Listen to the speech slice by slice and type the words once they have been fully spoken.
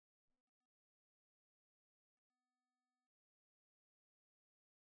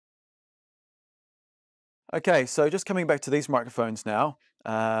Okay, so just coming back to these microphones now,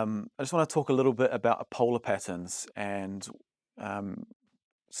 I just want to talk a little bit about polar patterns and um,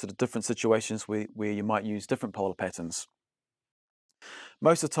 sort of different situations where you might use different polar patterns.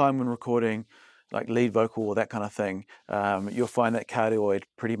 Most of the time when recording like lead vocal or that kind of thing, you'll find that cardioid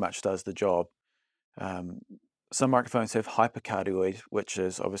pretty much does the job. Um, some microphones have hypercardioid, which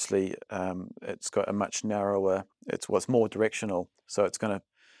is obviously it's got a much narrower, it's what's more directional, so it's going to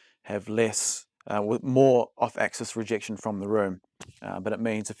have less, with more off-axis rejection from the room. But it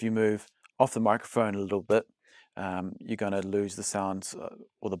means if you move off the microphone a little bit, you're going to lose the sound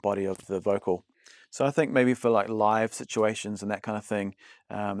or the body of the vocal. So I think maybe for like live situations and that kind of thing,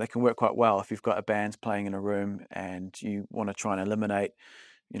 they can work quite well if you've got a band playing in a room and you want to try and eliminate,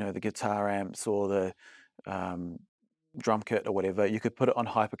 the guitar amps or the um, drum kit or whatever. You could put it on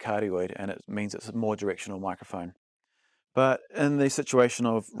hypercardioid and it means it's a more directional microphone. But in the situation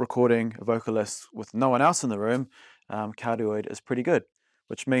of recording a vocalist with no one else in the room, cardioid is pretty good,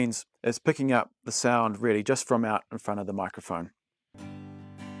 which means it's picking up the sound really just from out in front of the microphone.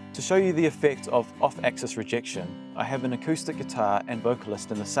 To show you the effect of off-axis rejection, I have an acoustic guitar and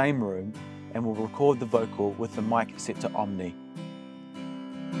vocalist in the same room and will record the vocal with the mic set to Omni.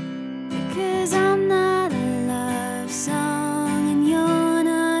 Because I'm not a love song and you're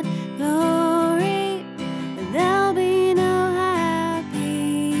not glory, there'll be no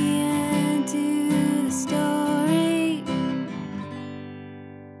happy end to the story.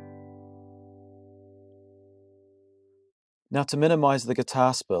 Now to minimize the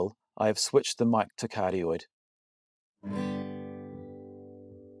guitar spill, I have switched the mic to cardioid.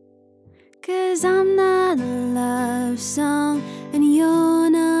 'Cause I'm not a love song and you're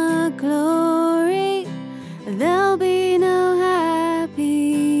not glory, there'll be no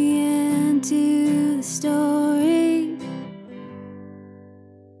happy end to the story.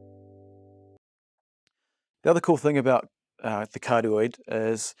 The other cool thing about the cardioid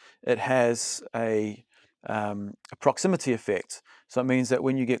is it has a proximity effect. So it means that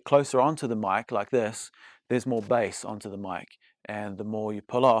when you get closer onto the mic like this, there's more bass onto the mic. And the more you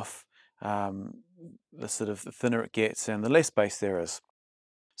pull off, the thinner it gets and the less bass there is.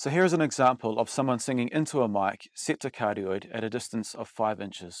 So here's an example of someone singing into a mic set to cardioid at a distance of 5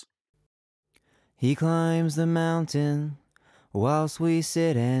 inches. He climbs the mountain whilst we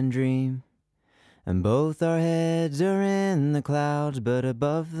sit and dream, and both our heads are in the clouds, but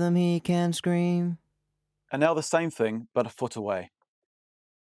above them he can scream. And now the same thing, but a foot away.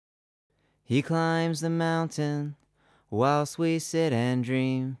 He climbs the mountain whilst we sit and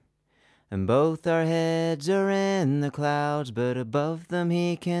dream, and both our heads are in the clouds, but above them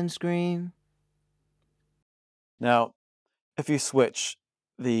he can scream. Now, if you switch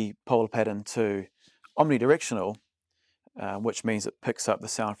the polar pattern to omnidirectional, which means it picks up the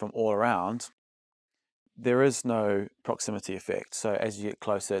sound from all around, there is no proximity effect. So as you get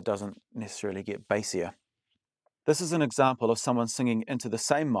closer, it doesn't necessarily get bassier. This is an example of someone singing into the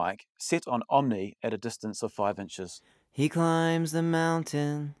same mic set on Omni at a distance of 5 inches. He climbs the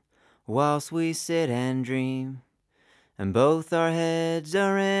mountain whilst we sit and dream, and both our heads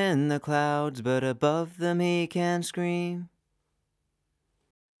are in the clouds, but above them he can scream.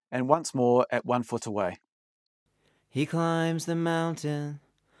 And once more at 1 foot away. He climbs the mountain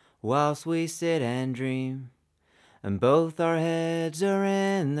whilst we sit and dream, and both our heads are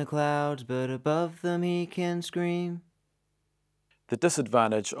in the clouds, but above them he can scream. The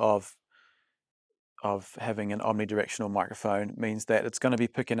disadvantage of having an omnidirectional microphone means that it's going to be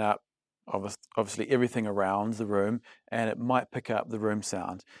picking up obviously everything around the room, and it might pick up the room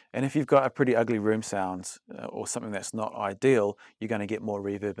sound. And if you've got a pretty ugly room sound or something that's not ideal, you're going to get more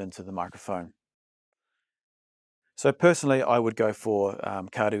reverb into the microphone. So personally, I would go for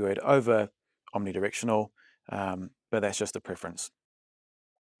cardioid over omnidirectional, but that's just a preference.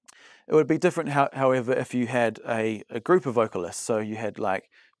 It would be different, however, if you had a group of vocalists. So you had like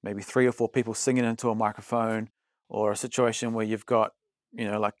maybe 3 or 4 people singing into a microphone, or a situation where you've got,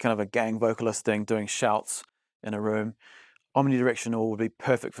 like kind of a gang vocalist thing doing shouts in a room. Omnidirectional would be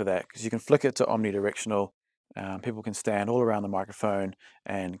perfect for that because you can flick it to omnidirectional. People can stand all around the microphone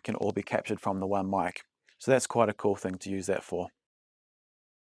and can all be captured from the one mic. So that's quite a cool thing to use that for.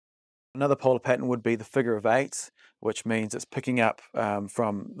 Another polar pattern would be the figure of 8, which means it's picking up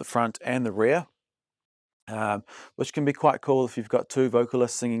from the front and the rear, which can be quite cool if you've got 2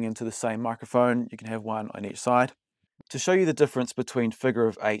 vocalists singing into the same microphone. You can have one on each side. To show you the difference between figure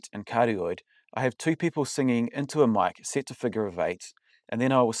of 8 and cardioid, I have 2 people singing into a mic set to figure of 8, and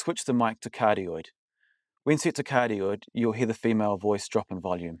then I will switch the mic to cardioid. When set to cardioid, you'll hear the female voice drop in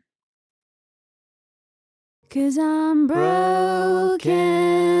volume. 'Cause I'm broken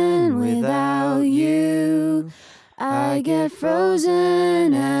without you. I get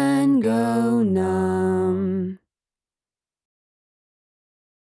frozen and go numb.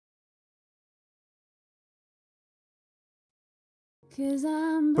 'Cause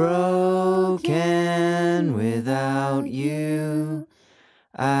I'm Broken without you.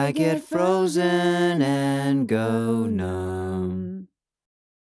 I get frozen and go numb.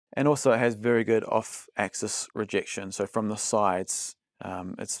 And also it has very good off-axis rejection. So from the sides,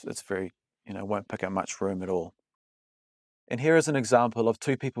 it's very, won't pick up much room at all. And here is an example of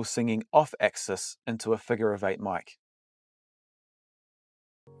two people singing off-axis into a figure-of-8 mic.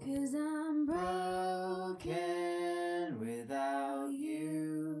 'Cause I'm broken without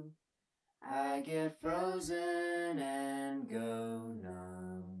you. I get frozen and go